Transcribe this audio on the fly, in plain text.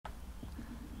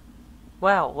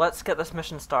Well, let's get this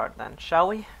mission started then, shall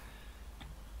we?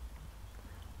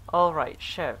 Alright,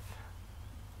 Shiv.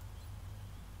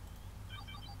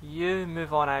 You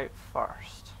move on out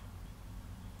first.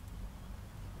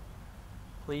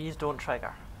 Please don't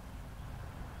trigger.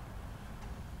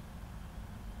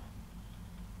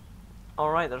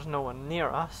 Alright, there's no one near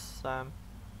us.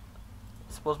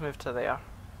 Suppose move to there.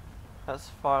 As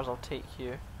far as I'll take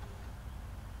you.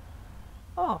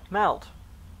 Oh, meld.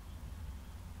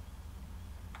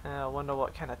 I wonder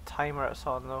what kind of timer it's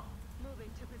on though.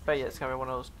 Bet you it's gonna be one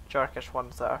of those jerkish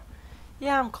ones there.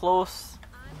 Yeah, I'm close.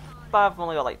 But I've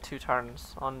only got like 2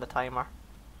 turns on the timer.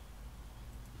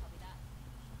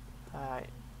 Alright.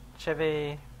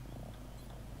 Chivy.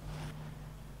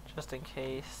 Just in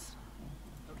case.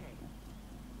 Okay.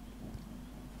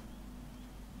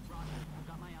 Roger, I've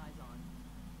got my eyes on.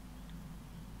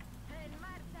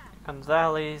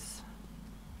 Gonzales.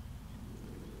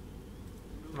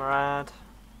 Murad.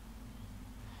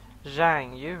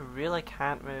 Zhang, you really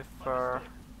can't move for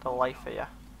the life of you.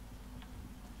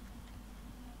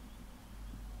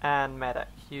 And Medic,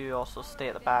 you also stay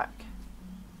at the back.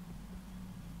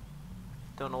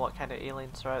 Don't know what kind of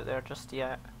aliens are out there just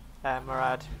yet.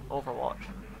 Murad, Overwatch.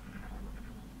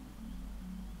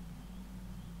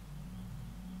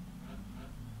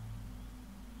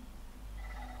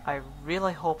 I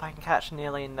really hope I can catch an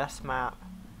alien this map.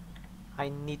 I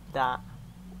need that.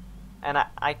 And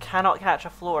I cannot catch a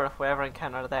floor if we ever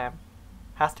encounter them.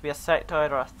 Has to be a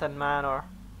sectoid or a thin man or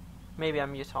maybe a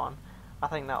muton. I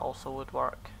think that also would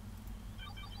work.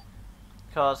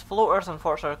 Because floaters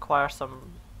unfortunately require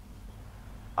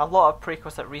a lot of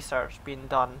prerequisite research being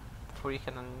done before you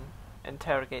can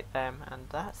interrogate them, and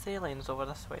that's aliens over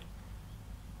this way.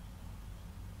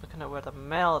 Looking at where the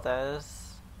meld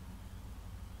is,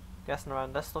 guessing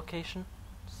around this location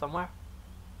somewhere.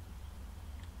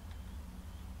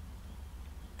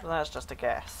 But that's just a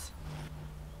guess.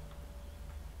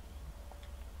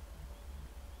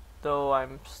 Though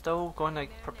I'm still going to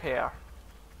prepare,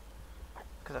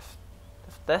 because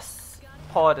if this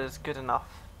pod is good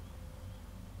enough,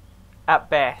 at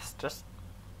best just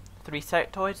 3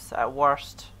 sectoids, at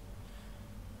worst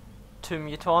 2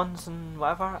 mutons and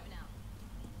whatever.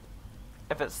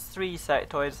 If it's 3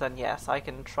 sectoids, then yes, I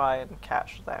can try and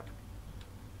catch them.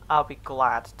 I'll be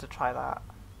glad to try that.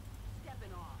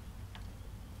 Stepping off.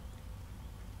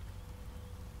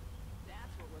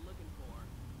 That's what we're looking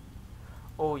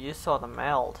for. Oh, you saw the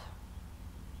meld.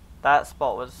 That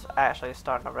spot was actually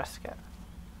starting to risk it.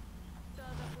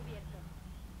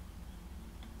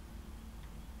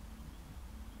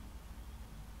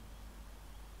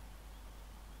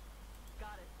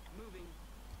 Got it. Moving.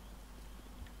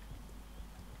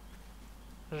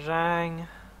 Zhang.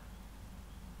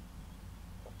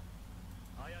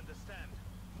 I understand.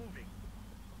 Moving.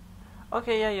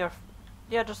 Okay,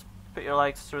 yeah, just put your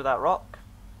legs through that rock.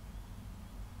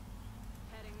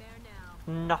 Heading there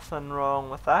now. Nothing wrong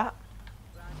with that.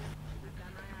 Roger. We've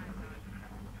got my eyes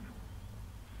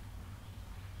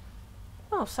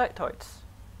on. Oh, sectoids.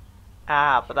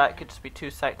 Ah, but that could just be 2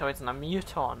 sectoids and a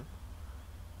muton.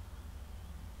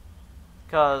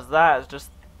 Because that is just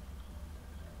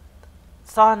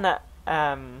something that,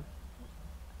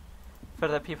 for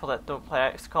the people that don't play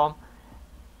XCOM,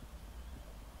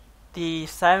 the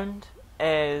sound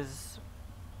is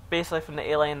basically from the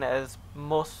alien that is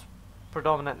most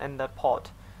predominant in the pod.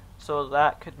 So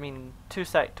that could mean 2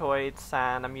 sectoids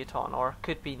and a muton, or it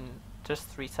could be just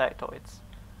 3 sectoids.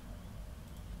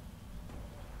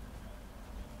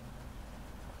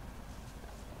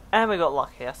 And we got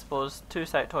lucky, I suppose. 2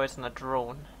 sectoids and a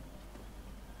drone.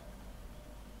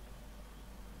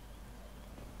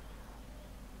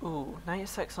 Ooh,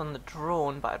 96 on the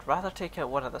drone, but I'd rather take out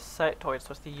one of the sectoids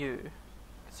with you,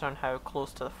 considering how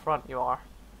close to the front you are.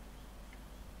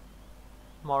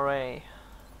 Moray.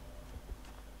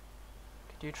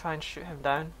 Could you try and shoot him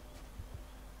down?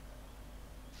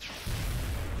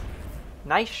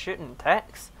 Nice shooting,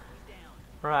 Tex.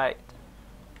 Right.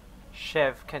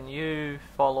 Shiv, can you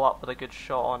follow up with a good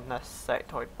shot on this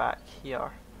sectoid back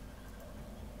here?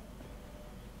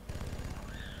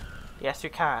 Yes,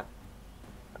 you can.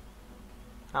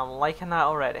 I'm liking that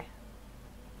already.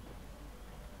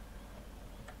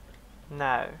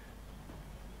 Now.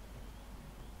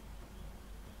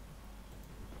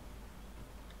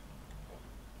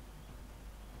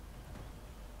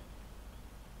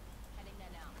 Heading there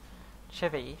now.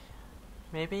 Chivy,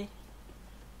 maybe?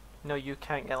 No, you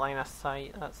can't get line of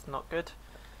sight, that's not good.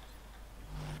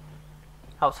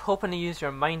 I was hoping to use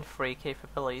your mind-free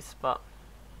capabilities, but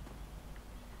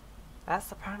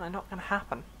that's apparently not going to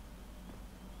happen.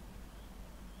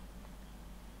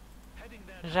 Heading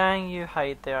there Zhang, you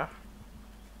hide there.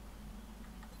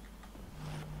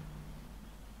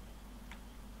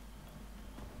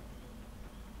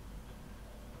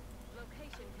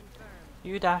 Location confirmed.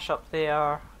 You dash up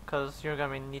there, because you're going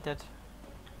to be needed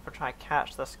for trying to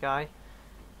catch this guy.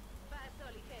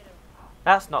 Paso ligero.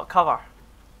 That's not cover.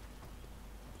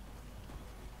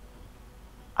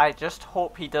 I just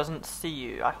hope he doesn't see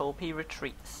you. I hope he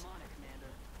retreats. I'm on it, Commander.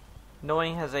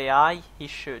 Knowing his AI, he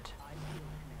should. I see it,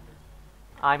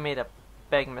 Commander. I made a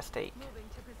big mistake. Moving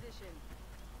to position.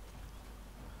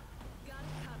 Gun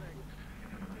covered.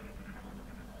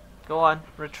 Go on,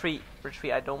 retreat,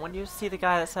 retreat. I don't want you to see the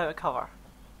guy that's out of cover.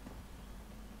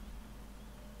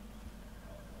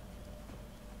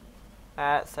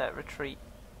 That's it, retreat.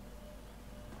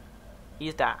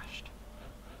 He's dashed.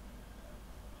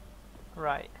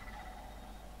 Right.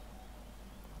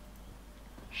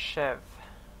 Shiv.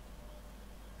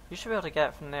 You should be able to get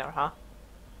it from there, huh?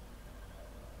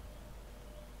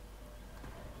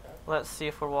 Let's see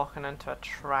if we're walking into a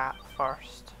trap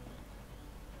first.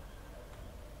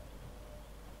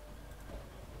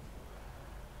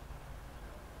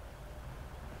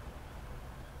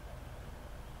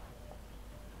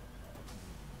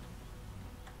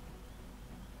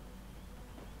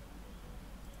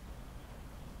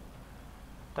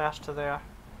 Dash to there.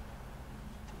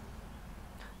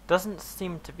 Doesn't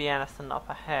seem to be anything up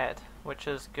ahead, which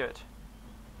is good,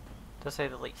 to say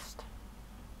the least.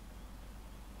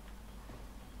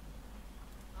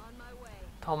 On my way.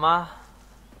 Thomas.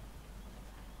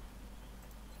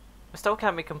 We still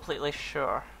can't be completely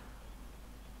sure,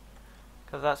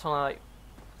 because that's only like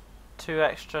 2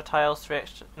 extra tiles, 3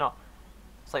 extra, no,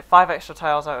 it's like 5 extra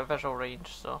tiles out of visual range,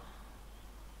 so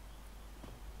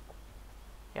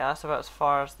yeah, that's about as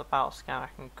far as the battle scanner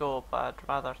can go, but I'd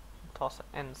rather toss it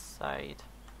inside.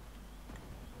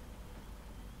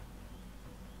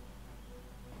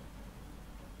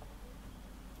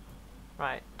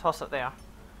 Right, toss it there.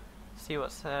 See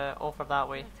what's over that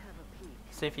way. Let's have a peek.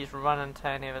 See if he's running to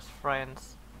any of his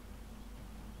friends.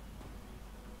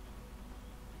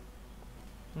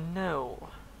 No.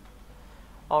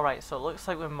 Alright, so it looks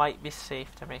like we might be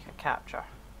safe to make a capture.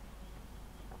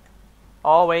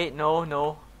 Oh wait, no,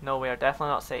 we are definitely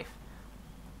not safe.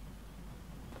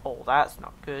 Oh, that's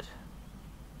not good.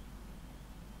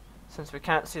 Since we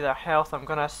can't see their health, I'm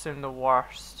gonna assume the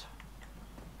worst.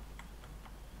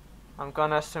 I'm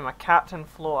gonna assume a captain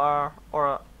floater,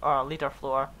 or a leader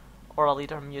floater, or a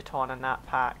leader muton in that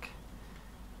pack.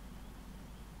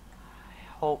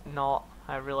 I hope not.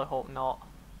 I really hope not.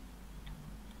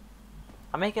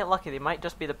 I may get lucky, they might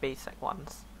just be the basic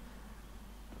ones.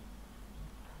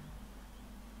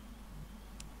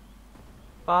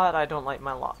 But I don't like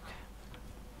my luck.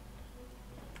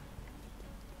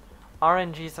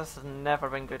 RNGs has never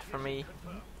been good for me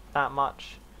that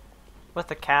much. With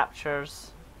the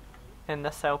captures in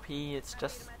this LP, it's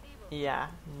just, yeah,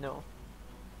 no.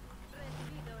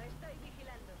 Recibido, estoy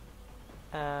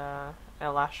vigilando.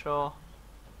 Elasho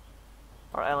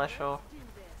or Elisho, Do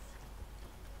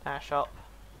this. dash up.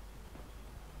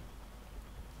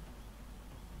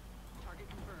 Target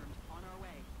confirmed. On our way.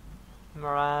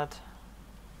 Murad.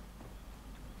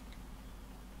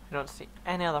 I don't see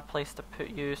any other place to put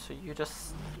you, so you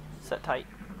just sit tight.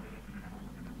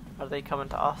 Are they coming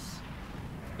to us?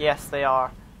 Yes, they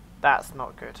are. That's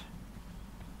not good.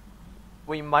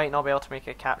 We might not be able to make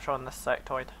a capture on this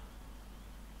sectoid.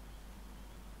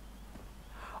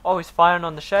 Oh, he's firing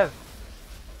on the Shiv.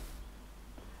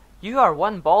 You are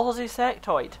one ballsy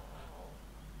sectoid.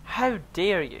 How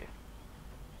dare you?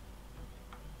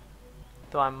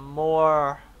 Though I'm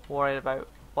more worried about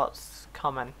what's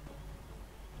coming.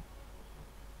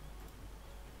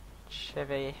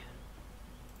 Chevy.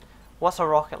 What's a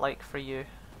rocket like for you?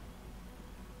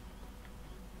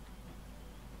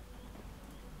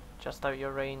 Just out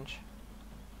your range.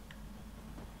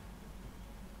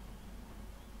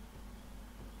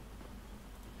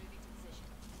 Moving to position.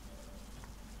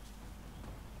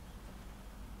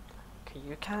 Okay,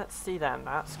 you can't see them,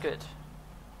 that's good.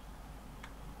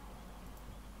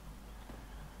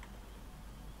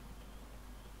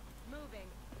 Moving.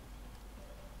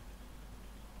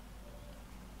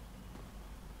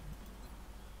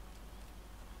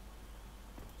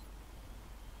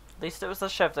 At least it was the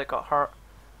Shiv that got hurt.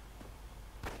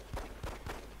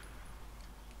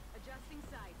 Adjusting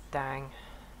sights. Dang.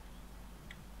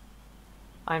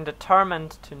 I'm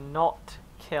determined to not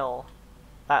kill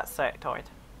that sectoid.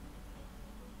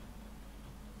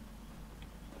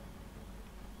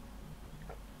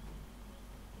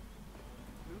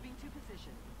 Moving to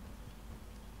position.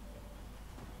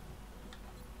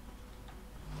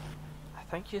 I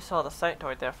think you saw the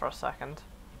sectoid there for a second.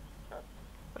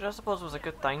 which I suppose was a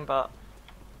good thing, but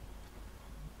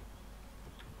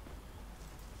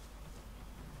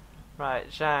right,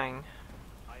 Zhang.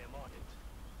 I am on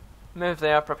it. Move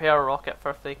there, prepare a rocket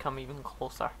for if they come even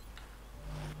closer.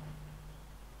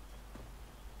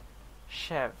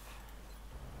 Shiv.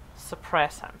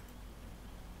 Suppress him.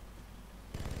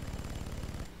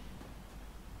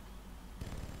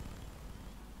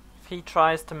 If he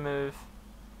tries to move,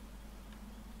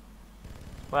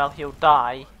 well, he'll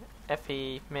die if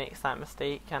he makes that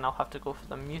mistake, and I'll have to go for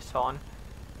the muton.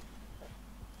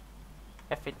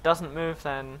 If he doesn't move,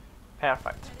 then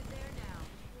perfect. Headed there now.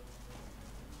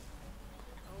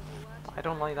 Overwatch. I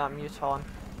don't like that muton.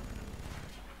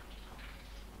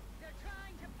 They're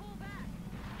trying to pull back.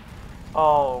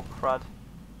 Oh, crud.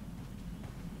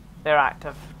 They're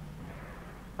active.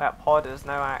 That pod is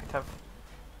now active.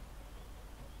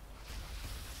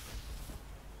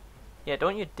 Yeah,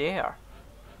 don't you dare.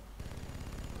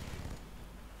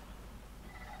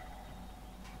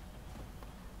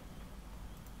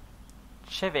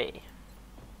 Chivy.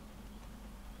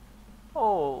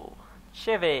 Oh,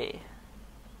 Chivy.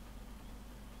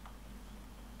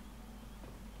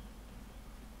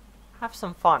 Have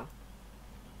some fun.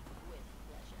 With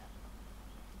pleasure.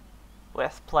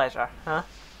 With pleasure, huh?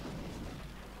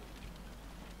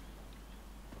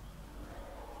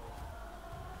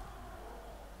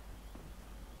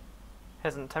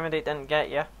 His intimidate didn't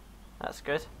get you. That's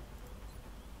good.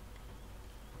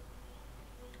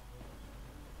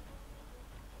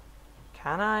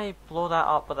 Can I blow that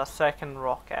up with a second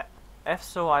rocket? If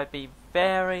so, I'd be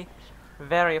very,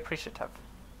 very appreciative.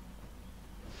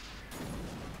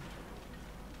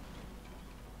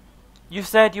 You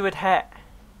said you would hit.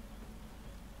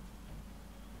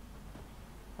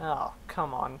 Oh,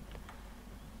 come on.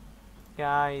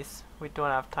 Guys, we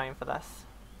don't have time for this.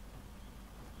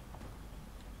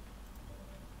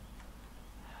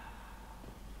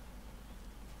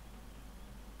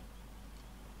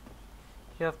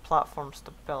 You have platform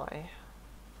stability.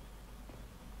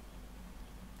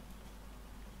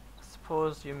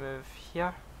 Suppose you move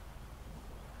here.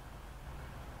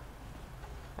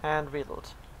 And reload.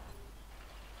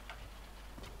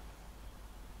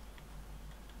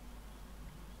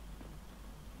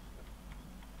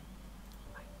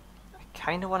 I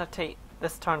kinda wanna take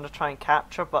this turn to try and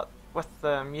capture, but with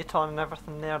the muton and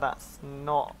everything there, that's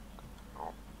not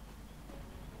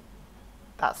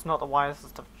the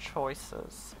wisest of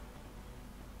choices.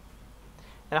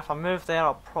 And if I move there,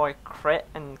 I'll probably crit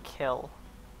and kill.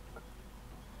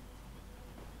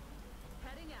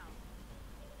 Heading out.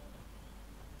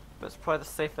 But it's probably the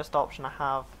safest option I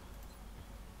have.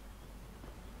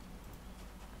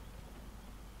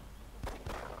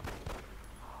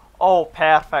 Oh,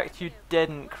 perfect. You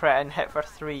didn't crit and hit for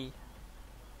 3.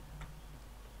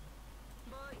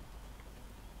 Boy.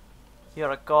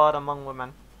 You're a god among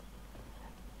women.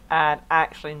 And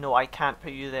actually, no, I can't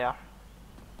put you there.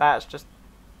 That's just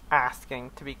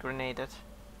asking to be grenaded.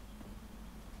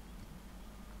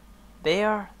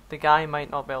 There, the guy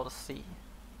might not be able to see.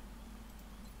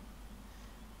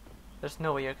 There's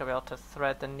no way you're going to be able to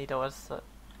thread the needle, is it?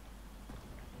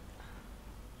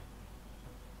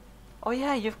 Oh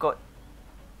yeah, you've got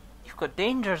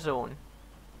danger zone.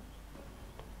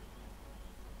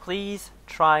 Please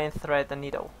try and thread the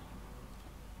needle.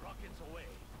 Rockets away.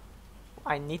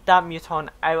 I need that muton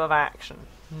out of action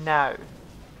now.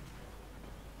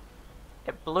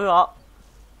 It blew up.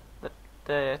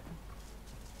 The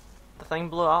thing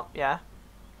blew up, yeah.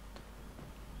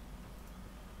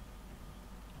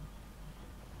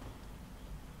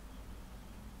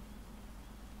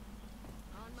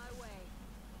 On my way.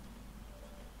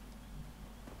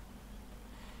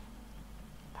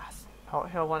 That's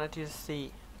not who I wanted you to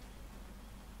see.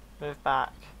 Move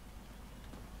back.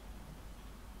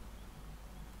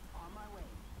 On my way.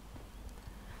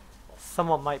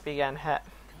 Someone might be getting hit.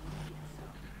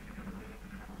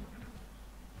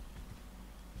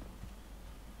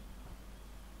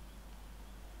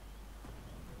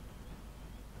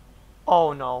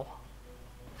 Oh no.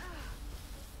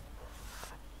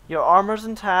 Your armor's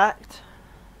intact.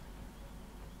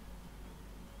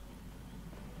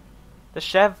 The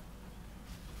Chev.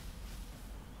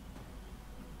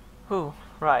 Whew,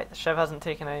 right, the Chev hasn't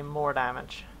taken any more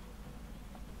damage.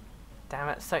 Damn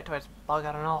it, Sectoid's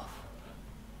buggering off.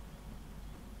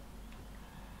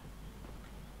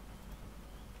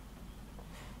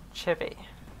 Chibi.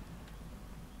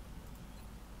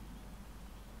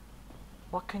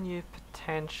 What can you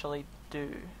potentially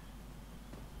do?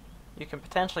 You can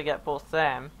potentially get both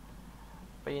them,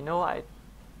 but you know,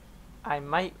 I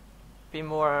might be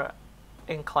more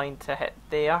inclined to hit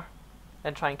there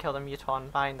and try and kill the muton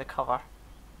behind the cover.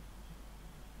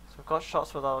 So we've got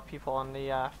shots with other people on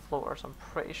the floaters, I'm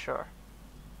pretty sure.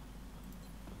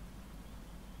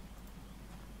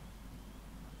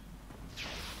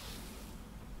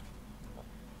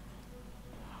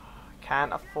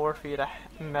 Can't afford for you to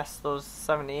miss those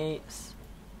 78s.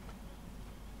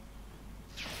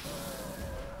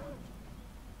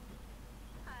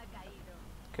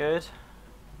 Good.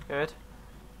 Good.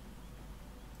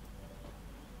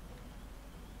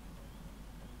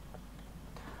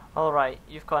 Alright,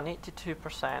 you've got an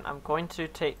 82%. I'm going to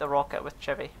take the rocket with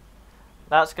Chivy.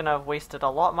 That's going to have wasted a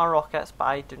lot of my rockets, but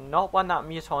I do not want that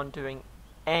muton doing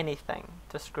anything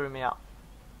to screw me up.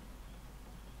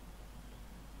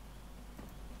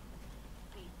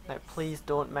 Now please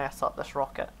don't mess up this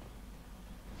rocket.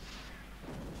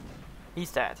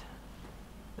 He's dead.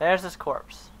 There's his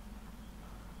corpse.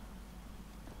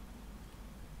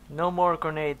 No more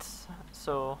grenades,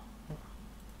 so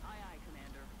Aye, aye,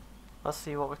 Commander. let's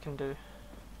see what we can do.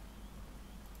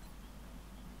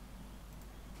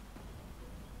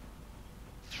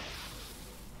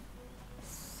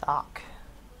 Suck.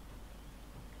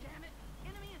 Damn it!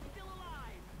 Enemy is still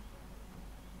alive!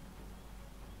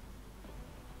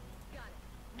 Got it.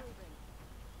 Moving.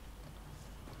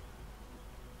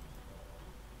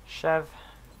 Chev,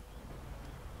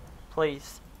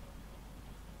 please.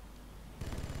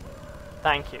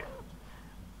 Thank you.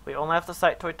 We only have the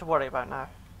sectoid to worry about now.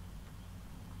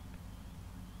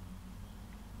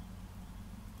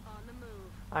 On the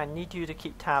move. I need you to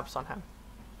keep tabs on him.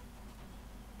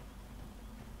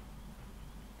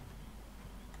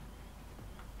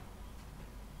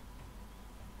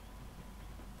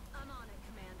 I'm on it,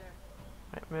 Commander.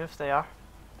 Right, move there.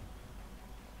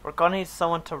 We're gonna need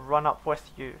someone to run up with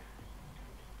you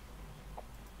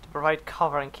to provide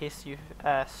cover in case you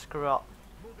screw up.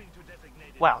 Moving to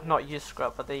designated. Well, not you screw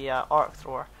up, but the arc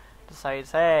thrower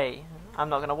decides, hey, I'm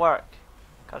not gonna work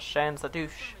because Shen's a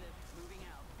douche. Affirmative. Moving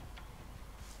out.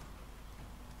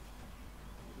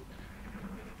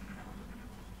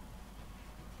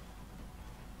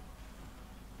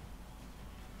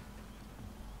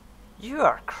 You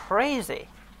are crazy.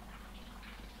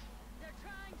 They're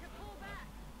trying to pull back.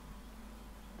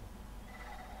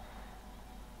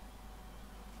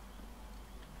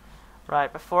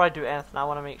 Right, before I do anything, I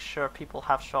want to make sure people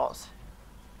have shots.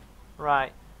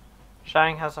 Right.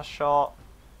 Shang has a shot.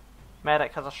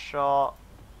 Medic has a shot.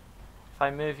 If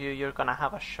I move you, you're going to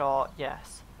have a shot.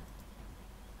 Yes.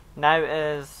 Now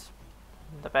is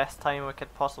the best time we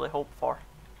could possibly hope for.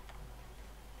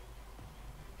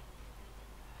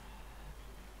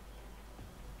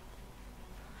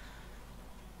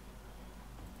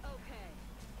 Okay.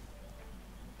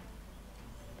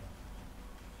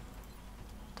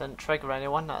 Didn't trigger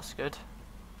anyone, that's good.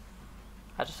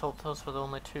 I just hope those were the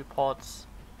only 2 pods.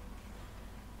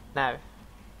 Now,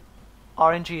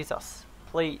 RNGesus,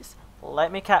 please,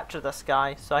 let me capture this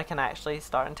guy so I can actually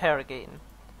start interrogating.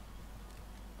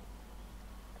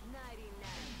 99.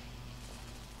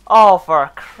 Oh, for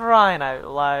crying out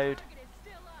loud. Target is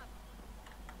still up.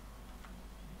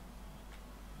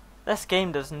 This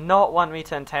game does not want me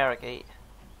to interrogate.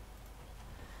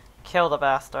 Kill the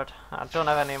bastard. I don't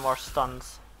have any more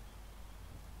stuns.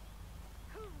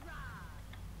 Hoorah!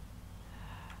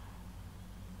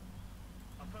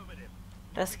 Affirmative.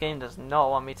 This game does not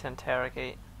want me to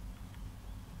interrogate.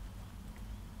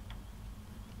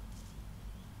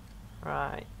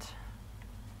 Right.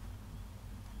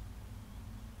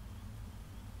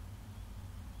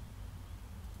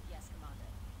 Yes, Commander.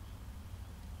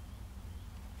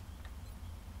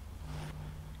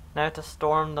 Now to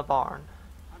storm the barn.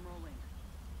 I'm rolling.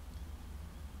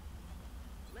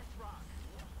 Let's rock.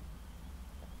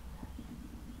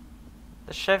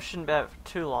 The shift shouldn't be out for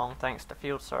too long thanks to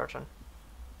Field Surgeon.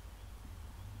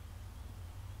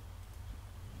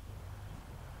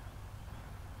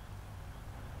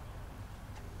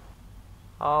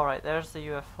 Alright, there's the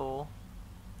UFO.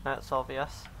 That's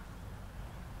obvious.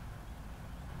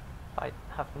 I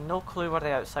have no clue where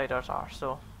the outsiders are,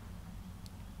 so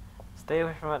stay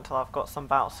away from it until I've got some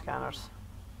battle scanners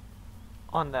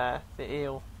on the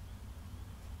AO.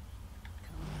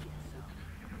 Come get some.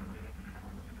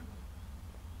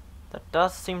 There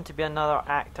does seem to be another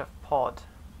active pod.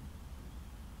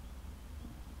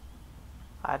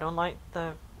 I don't like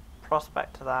the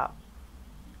prospect of that.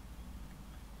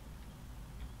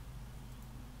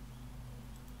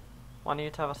 Want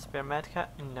you to have a spare medkit?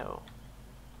 No.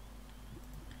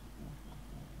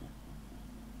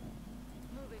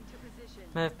 Moving to position.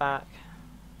 Move back.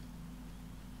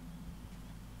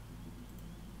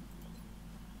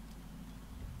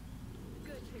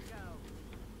 Good to go.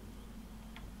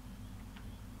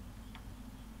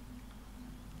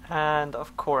 And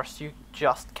of course you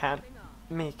just can't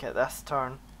make it this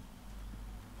turn.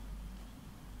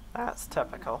 That's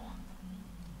typical.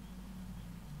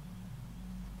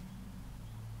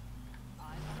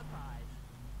 Eyes on the prize.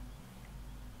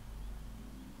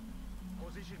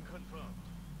 Position confirmed.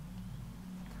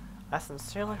 I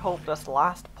sincerely hope this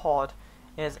last pod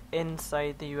is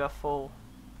inside the UFO.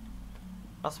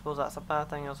 I suppose that's a bad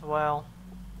thing as well,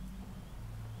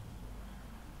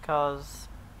 because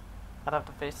I'd have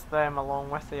to face them along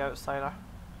with the outsider.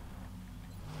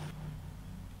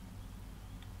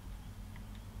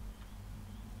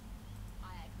 Aye,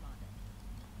 aye, Commander.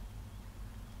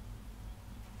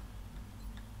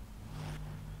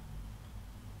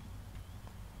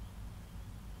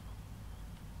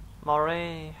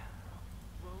 Murray,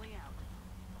 Rolling out.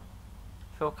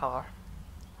 full cover.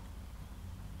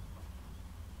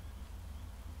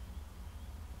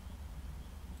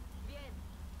 Bien.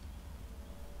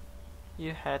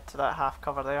 You head to that half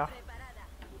cover there. Preparada.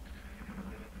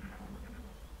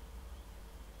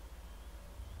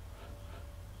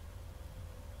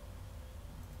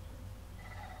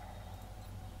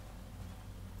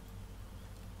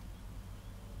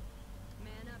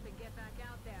 Man up and get back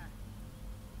out there.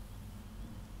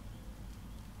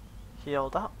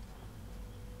 Healed up.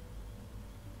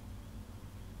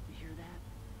 You hear that?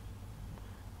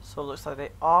 So it looks like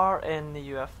they are in the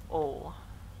UFO.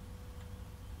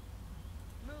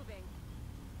 Moving.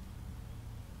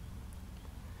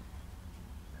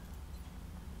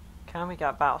 Can we get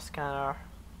a battle scanner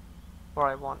where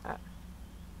I want it?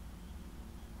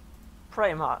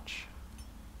 Pretty much.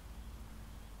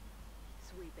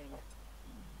 Sweeping.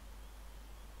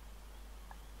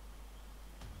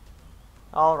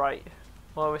 Alright,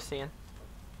 what are we seeing?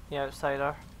 The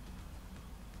outsider.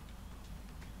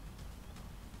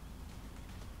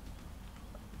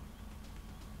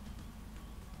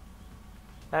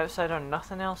 The outsider,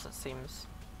 nothing else it seems.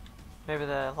 Maybe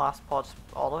the last pod's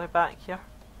all the way back here?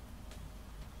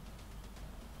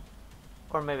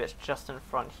 Or maybe it's just in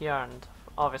front here and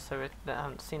obviously we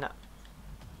haven't seen it.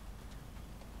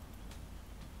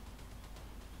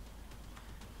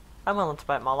 I'm willing to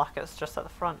bet my luck it's just at the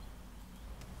front.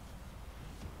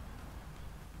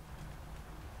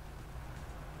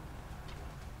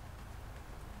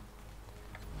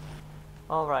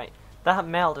 Alright, that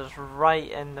meld is right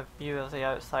in the view of the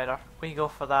outsider. We go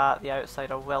for that, the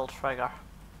outsider will trigger.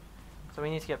 So we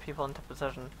need to get people into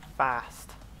position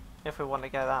fast if we want to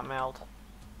get that meld.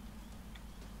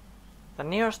 The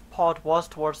nearest pod was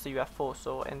towards the UFO,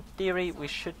 so in theory we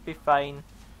should be fine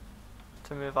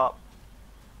to move up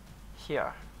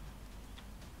here.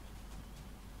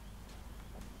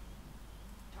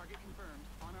 Target confirmed.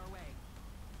 On our way.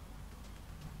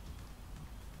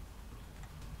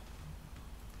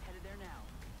 Headed there now.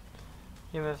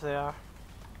 You move there. Eyes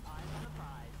on the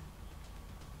prize.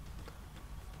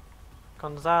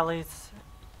 Gonzalez,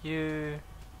 you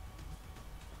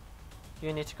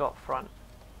need to go up front.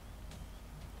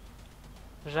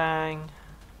 Zhang,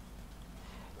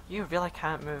 you really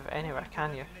can't move anywhere,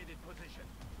 can you? Designated position.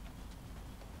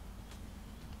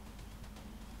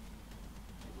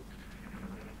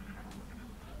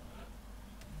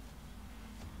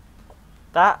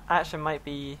 That actually might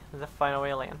be the final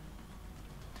alien.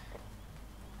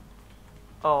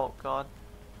 Oh god.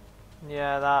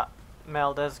 Yeah, that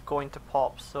meld is going to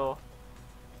pop, so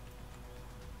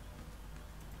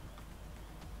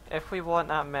if we want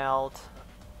that meld,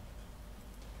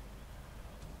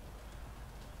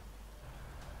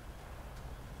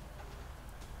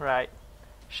 right,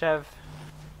 Chev,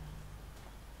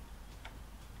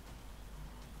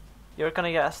 you're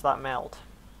gonna get us that meld.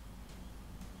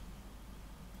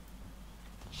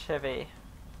 Chevy.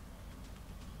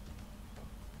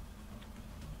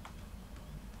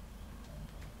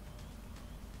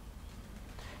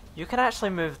 You can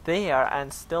actually move there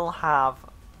and still have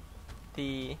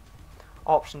the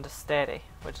option to steady,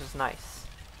 which is nice.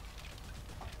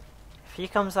 If he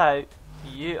comes out,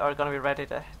 you are going to be ready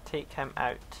to take him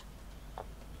out.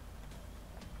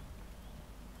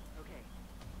 Okay.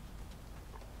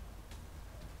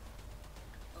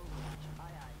 Overwatch. Aye,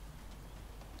 aye.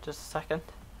 Just a second.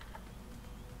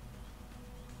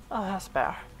 Oh, that's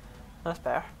better. That's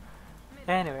better.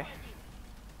 Anyway.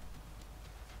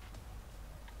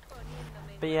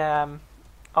 But yeah,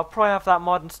 I'll probably have that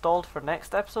mod installed for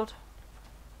next episode.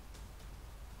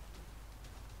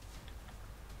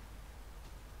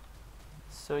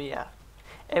 So yeah,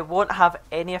 it won't have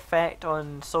any effect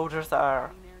on soldiers that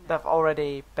have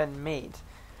already been made,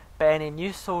 but any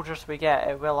new soldiers we get,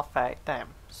 it will affect them.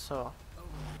 So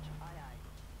Overwatch. Aye, aye.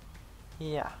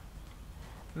 yeah,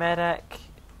 medic.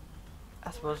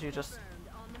 I suppose you just Confirmed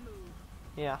on the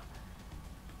Yeah.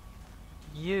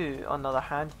 You, on the other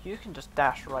hand, you can just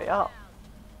dash right up.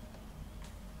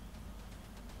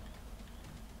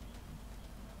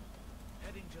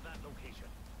 Heading to that location.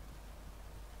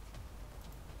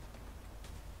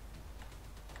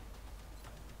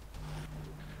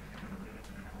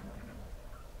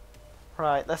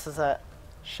 Right, this is it.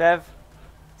 Chev,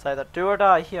 it's either do or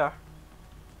die here.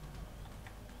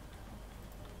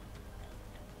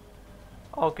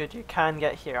 Oh good, you can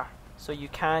get here. So you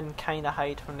can kinda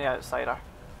hide from the outsider.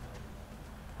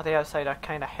 Or the outsider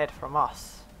kinda hid from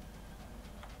us.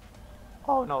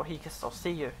 Oh no, he can still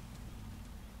see you.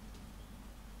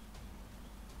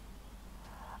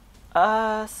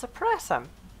 Suppress him.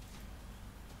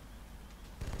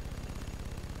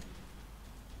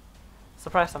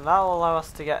 Suppress him, that'll allow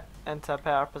us to get into a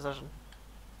better position.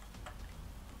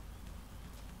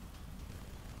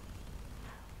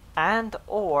 And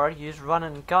or use run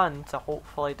and gun to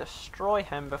hopefully destroy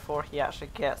him before he actually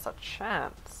gets a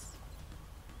chance.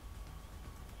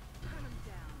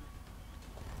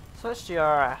 Switch to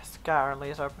your scatter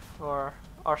laser before,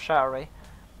 or shatter ray,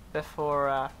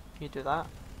 before you do that.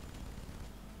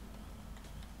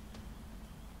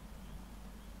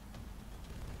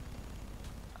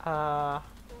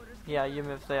 Yeah, you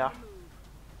move there.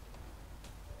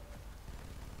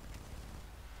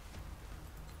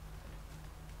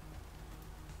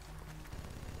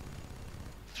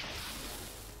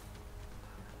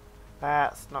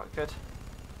 That's not good.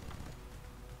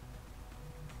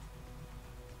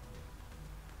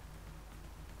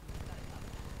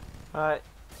 Right,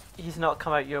 he's not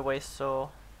come out your way,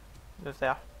 so move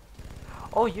there.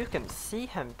 Oh, you can see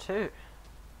him too.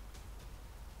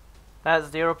 That's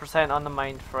 0% on the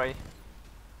mind fray.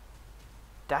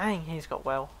 Dang, he's got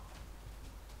well.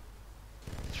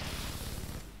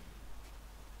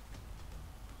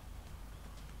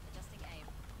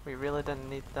 We really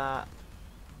didn't need that.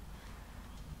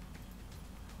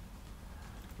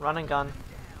 Run and gun.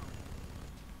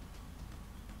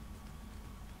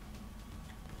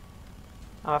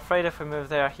 I'm afraid if we move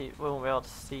there, we won't be able to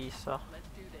see, so.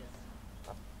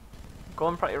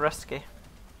 Going pretty risky.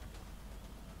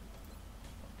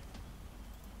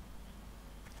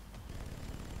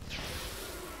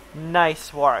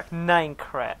 Nice work, 9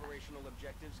 crit. Operational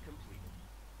objectives completed.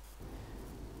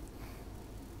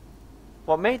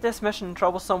 What made this mission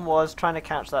troublesome was trying to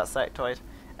catch that sectoid,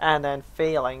 and then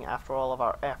failing after all of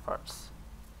our efforts.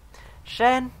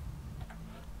 Shen,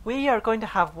 we are going to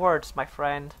have words, my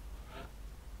friend.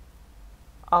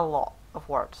 A lot of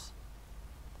words.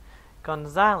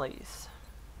 Gonzales.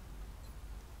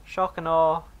 Shock and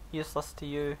awe, useless to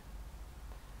you.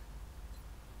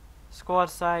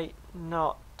 Squad sight,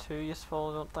 not too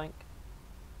useful, I don't think.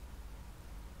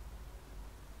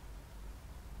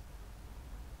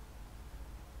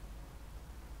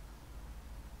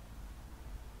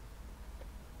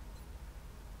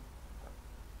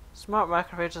 Smart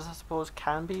macrophages, I suppose,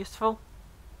 can be useful.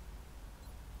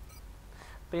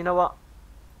 But you know what?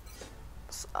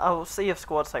 I'll see if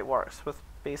squad sight works with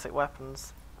basic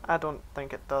weapons. I don't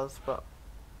think it does, but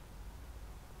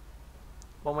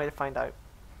one way to find out.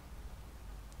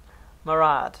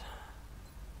 Murad.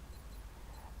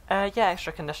 Yeah,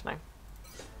 extra conditioning.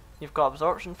 You've got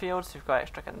absorption fields, you've got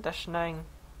extra conditioning.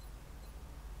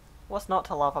 What's not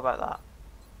to love about that?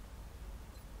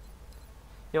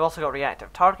 You've also got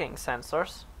reactive targeting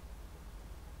sensors.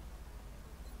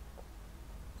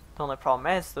 The only problem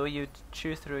is, though, you'd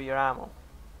chew through your ammo.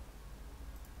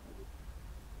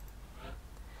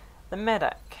 The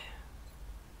medic.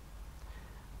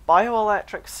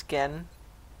 Bioelectric skin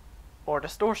or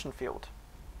distortion field.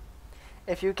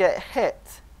 If you get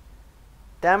hit,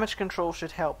 damage control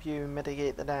should help you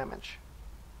mitigate the damage.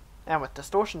 And with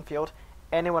distortion field,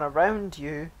 anyone around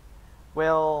you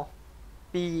will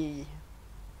be...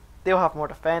 they'll have more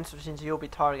defense, which means you'll be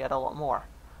targeted a lot more.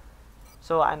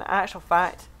 So in actual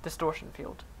fact, distortion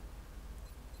field.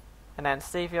 And then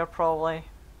savior probably.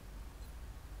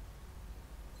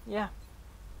 Yeah.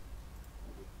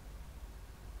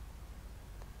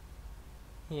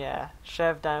 Yeah,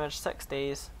 Chev damage 6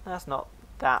 days. That's not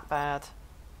that bad.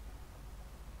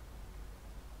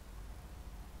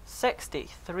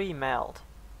 63 meld.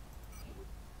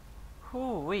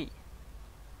 Hoo-wee.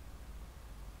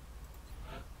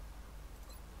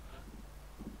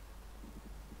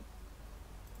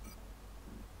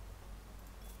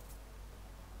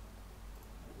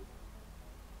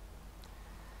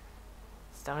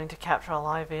 Starting to capture a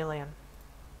live alien.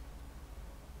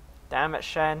 Damn it,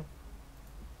 Shen.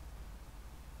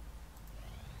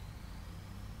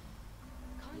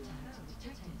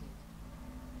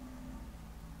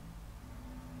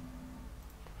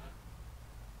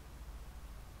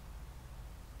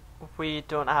 we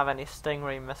don't have any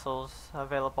Stingray missiles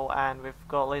available, and we've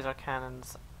got laser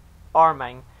cannons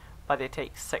arming, but they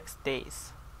take 6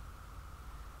 days.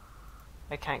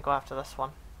 I can't go after this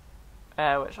one.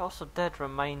 Which also did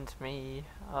remind me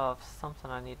of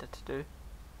something I needed to do.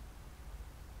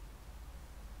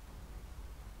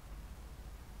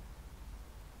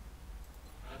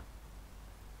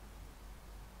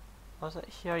 Was it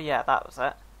here? Yeah, that was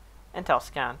it. Intel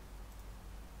scan.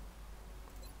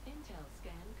 Intel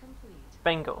scan complete.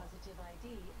 Bingo. Positive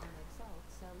ID on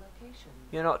EXSALT cell locations.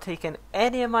 You're not taking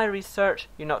any of my research,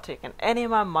 you're not taking any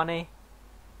of my money,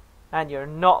 and you're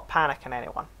not panicking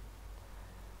anyone.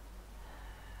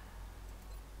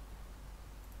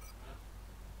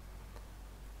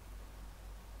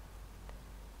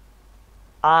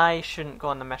 I shouldn't go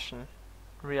on the mission,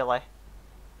 really.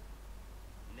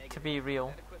 To be real.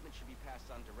 That equipment should be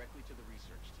passed on directly to the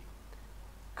research team.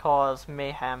 Cause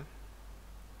mayhem.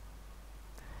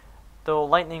 Though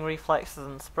lightning reflexes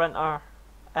and sprinter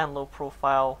and low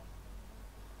profile.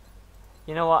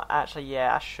 You know what? Actually,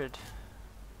 yeah, I should.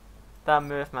 That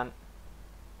movement,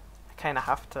 I kind of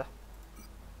have to.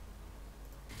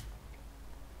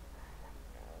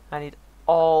 I need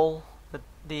all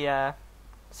the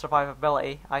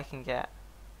survivability I can get.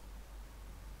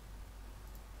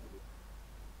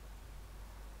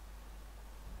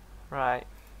 Right.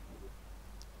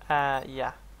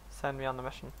 Yeah. Send me on the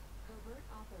mission. Covert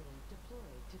operative deployed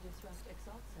to disrupt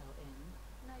EXSALT cell in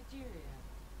Nigeria.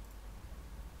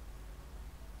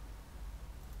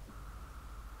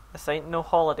 This ain't no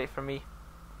holiday for me.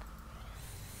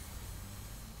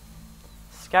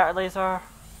 Scatter laser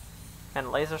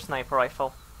and laser sniper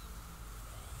rifle.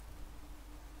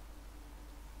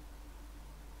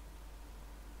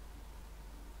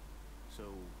 So,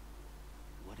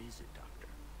 what is it, Doctor?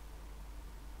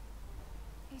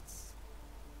 It's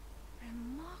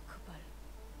remarkable.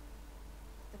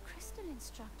 The crystalline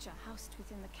structure housed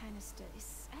within the canister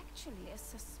is actually a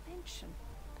suspension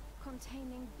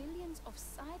containing billions of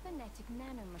cybernetic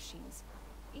nanomachines,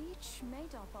 each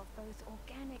made up of both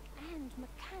organic and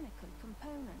mechanical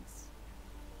components.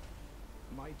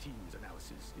 My team's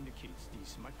analysis indicates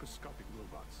these microscopic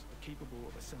robots are capable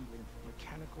of assembling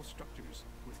mechanical structures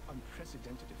with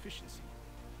unprecedented efficiency.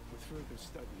 With further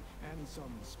study and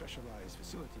some specialized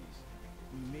facilities,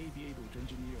 we may be able to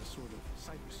engineer a sort of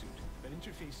cybersuit that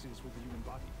interfaces with the human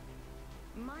body.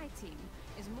 My team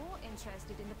is more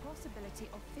interested in the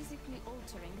possibility of physically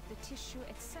altering the tissue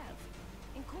itself,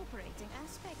 incorporating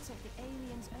aspects of the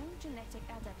alien's own genetic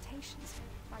adaptations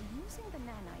by using the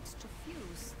nanites to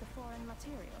fuse the foreign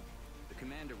material. The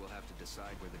commander will have to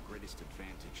decide where the greatest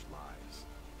advantage lies.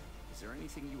 Is there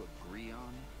anything you agree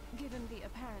on? Given the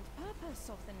apparent purpose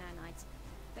of the nanites,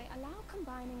 they allow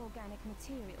combining organic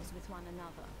materials with one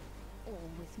another, or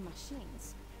with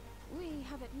machines. We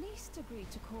have at least agreed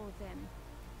to call them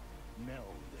Meld.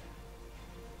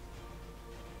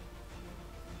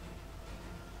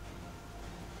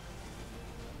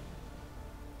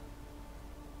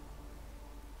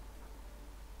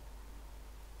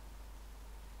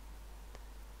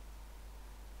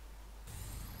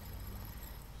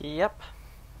 Yep.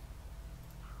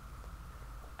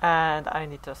 And I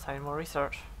need to assign more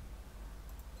research.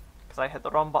 Because I hit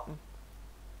the wrong button.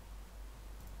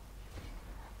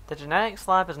 The genetics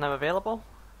lab is now available.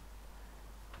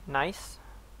 Nice.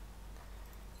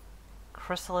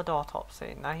 Chrysalid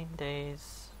autopsy, 9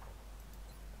 days.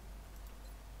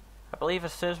 I believe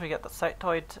as soon as we get the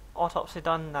sectoid autopsy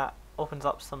done, that opens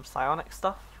up some psionic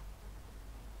stuff.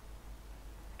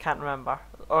 Can't remember.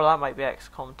 Or that might be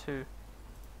XCOM 2.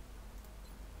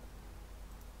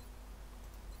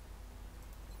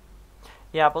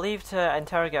 Yeah, I believe to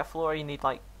interrogate Flora you need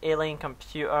like alien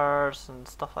computers and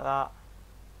stuff like that.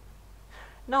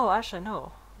 No, actually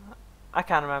no. I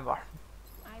can't remember.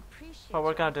 I appreciate But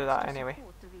we're gonna your do that efforts to anyway.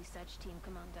 support the research team,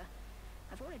 Commander.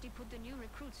 I've already put the new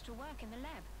recruits to work in the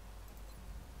lab.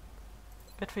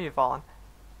 Good for you, Valen.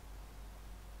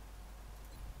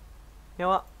 You know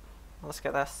what? Let's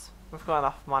get this. We've got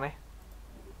enough money.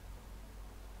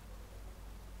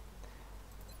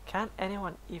 Can't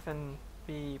anyone even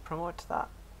be promoted to that?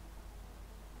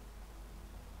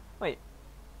 Wait.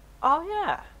 Oh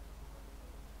yeah.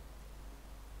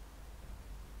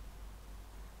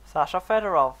 Sasha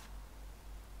Fedorov,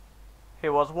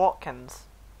 who was Watkins.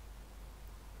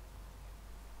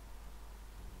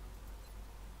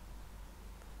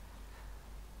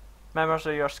 Members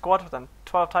of your squad within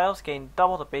 12 tiles gain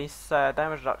double the base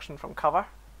damage reduction from cover,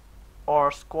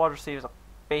 or squad receives a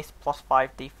base +5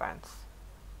 defense.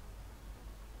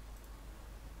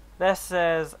 This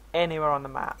is anywhere on the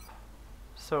map,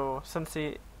 so since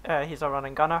he's a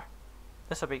running gunner,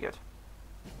 This will be good.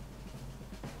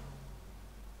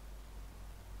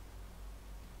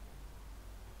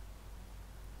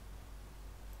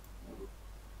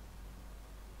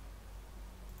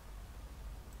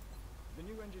 The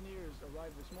new engineers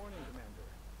arrived this morning, Commander.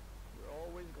 We're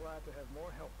always glad to have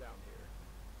more help down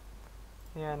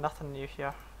here. Yeah, nothing new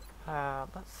here.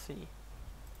 Let's see.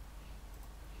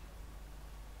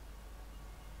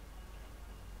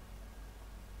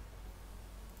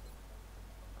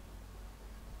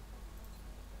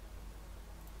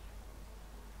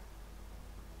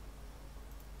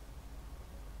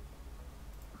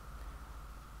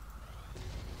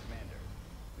 Commander,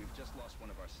 we've just lost one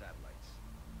of our satellites.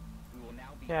 We will now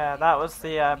be Yeah, that was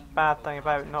the bad thing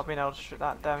about not being able to shoot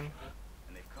that down.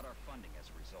 and they've cut our funding as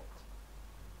a result.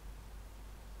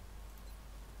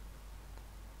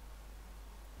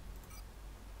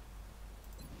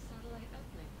 Satellite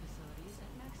uplink facilities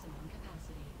at maximum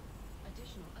capacity.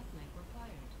 Additional uplink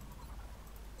required.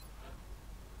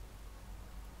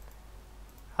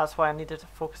 That's why I needed to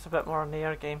focus a bit more on the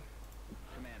air game.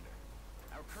 Commander,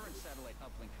 our current satellite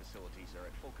uplink facilities are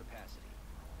at full capacity.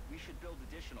 We should build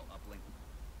additional uplink.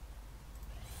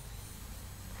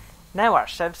 Now our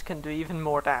shivs can do even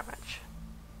more damage.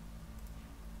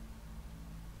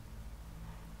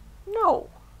 No!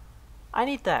 I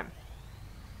need them.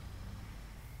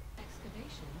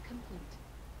 Excavation complete.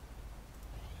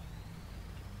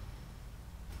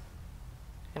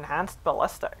 Enhanced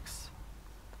ballistics.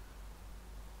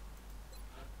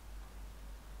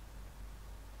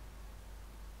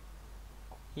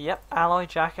 Yep, alloy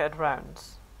jacketed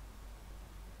rounds.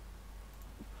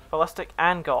 Ballistic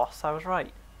and Gauss, I was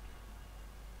right.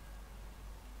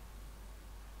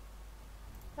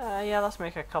 Yeah, let's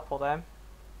make a couple then.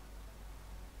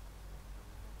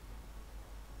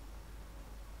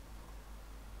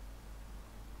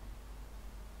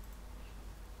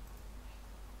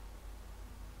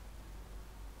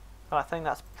 Well, I think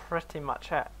that's pretty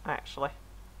much it, actually.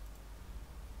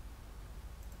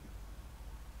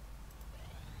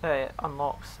 It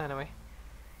unlocks, anyway.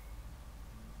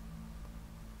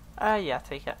 Yeah,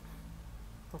 take it.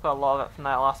 We've got a lot of it from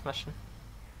that last mission.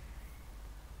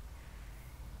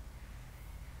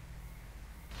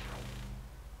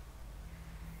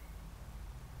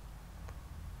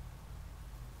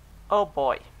 Oh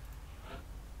boy.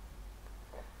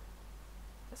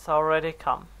 It's already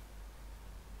come.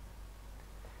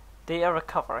 Data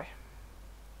recovery.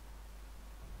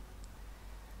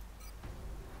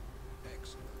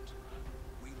 Excellent.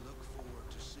 We look forward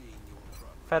to seeing your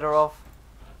progress. Fedorov.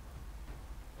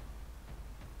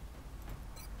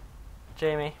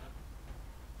 Jamie.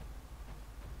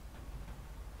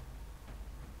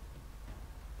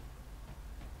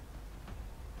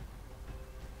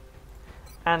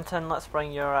 Anton, let's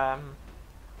bring your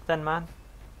thin man.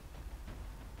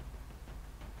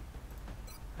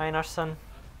 Einarsson.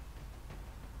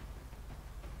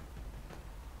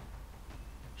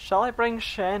 Shall I bring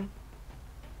Shen?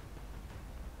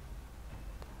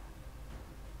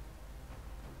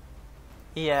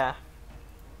 Yeah.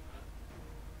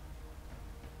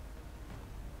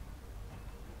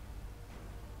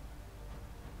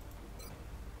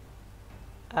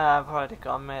 I've already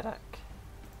got a medic.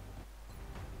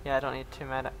 Yeah, I don't need 2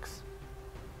 medics.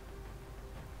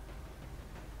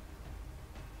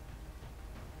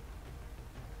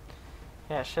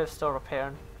 Yeah, Shiv's still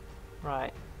repairing.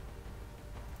 Right.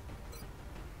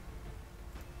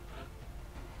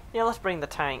 Yeah, let's bring the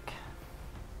tank.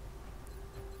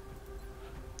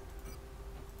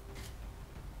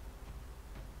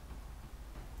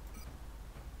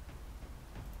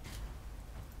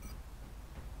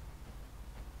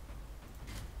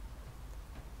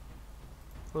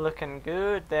 Looking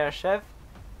good there, Shiv.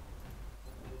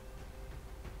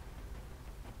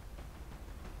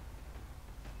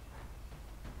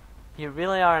 You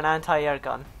really are an anti-air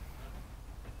gun.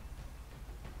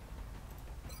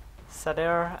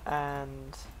 Sadir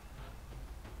and...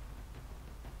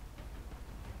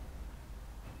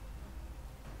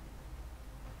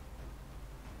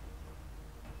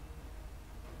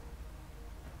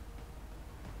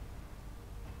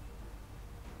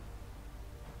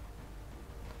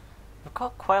 We've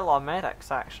got quite a lot of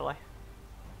medics, actually.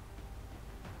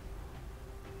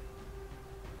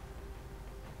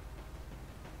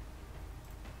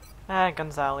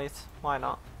 Gonzales, why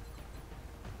not?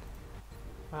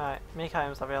 Right, make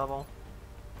items available.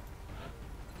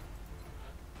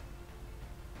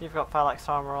 You've got phalanx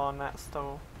armor on,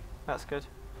 that's good.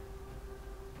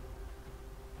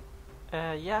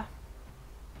 Yeah.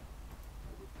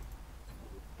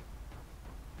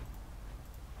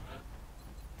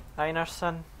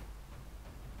 Einarsson.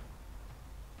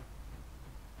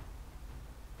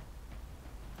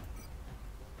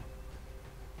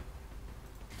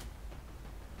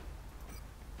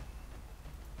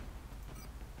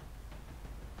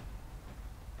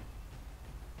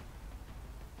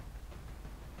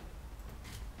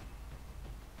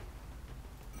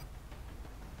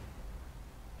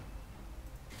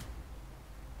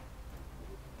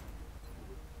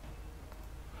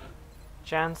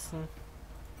 Jansen.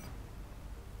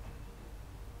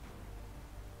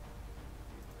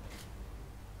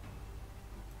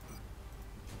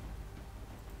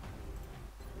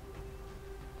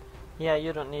 Yeah,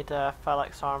 you don't need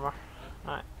phalanx armor.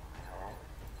 Right.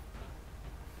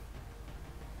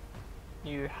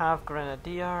 You have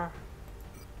Grenadier.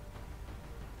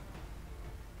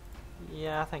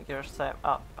 Yeah, I think you're set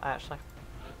up actually.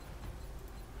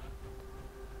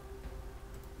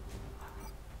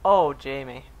 Oh,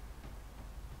 Jamie.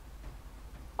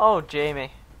 Oh,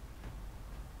 Jamie.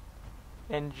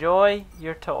 Enjoy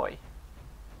your toy.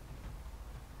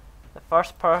 The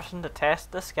first person to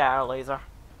test the scatter laser.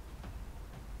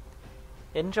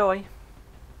 Enjoy.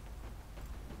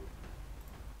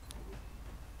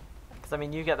 Because I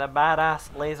mean, you get the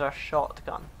badass laser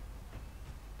shotgun.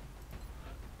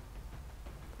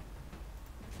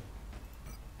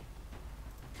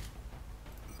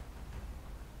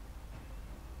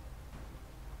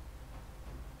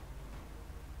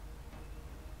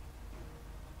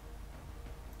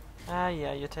 Ah,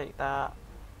 yeah, you take that.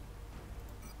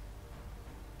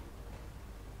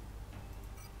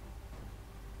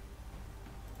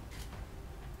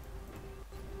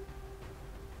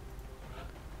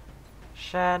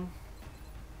 Shen.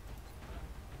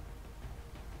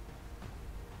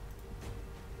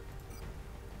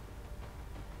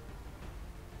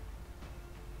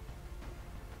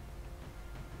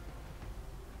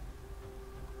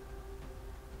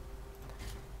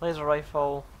 Laser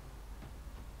rifle.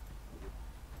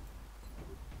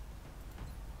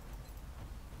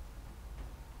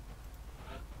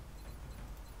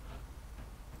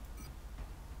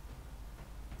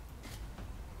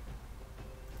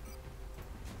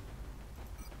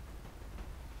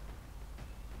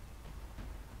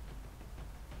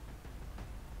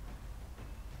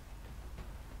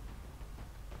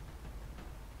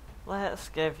 Let's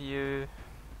give you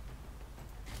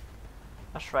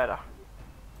a shredder.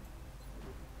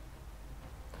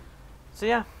 So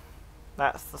yeah,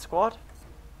 that's the squad.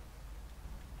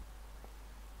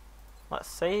 Let's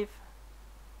save.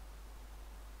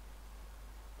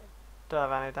 Do I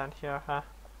have any down here, huh?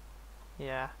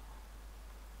 Yeah.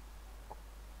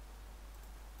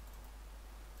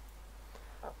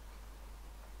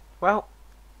 Well,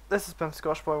 this has been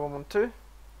ScottishBoy112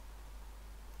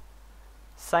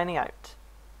 signing out.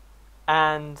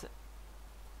 And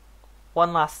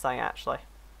one last thing actually.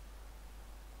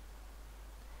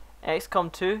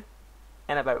 XCOM 2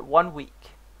 in about 1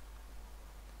 week.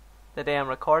 The day I'm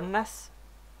recording this,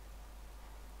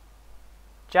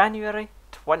 January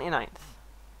 29th.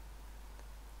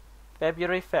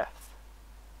 February 5th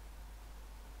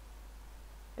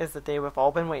is the day we've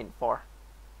all been waiting for.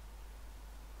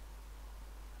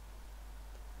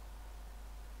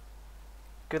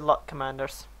 Good luck,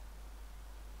 Commanders.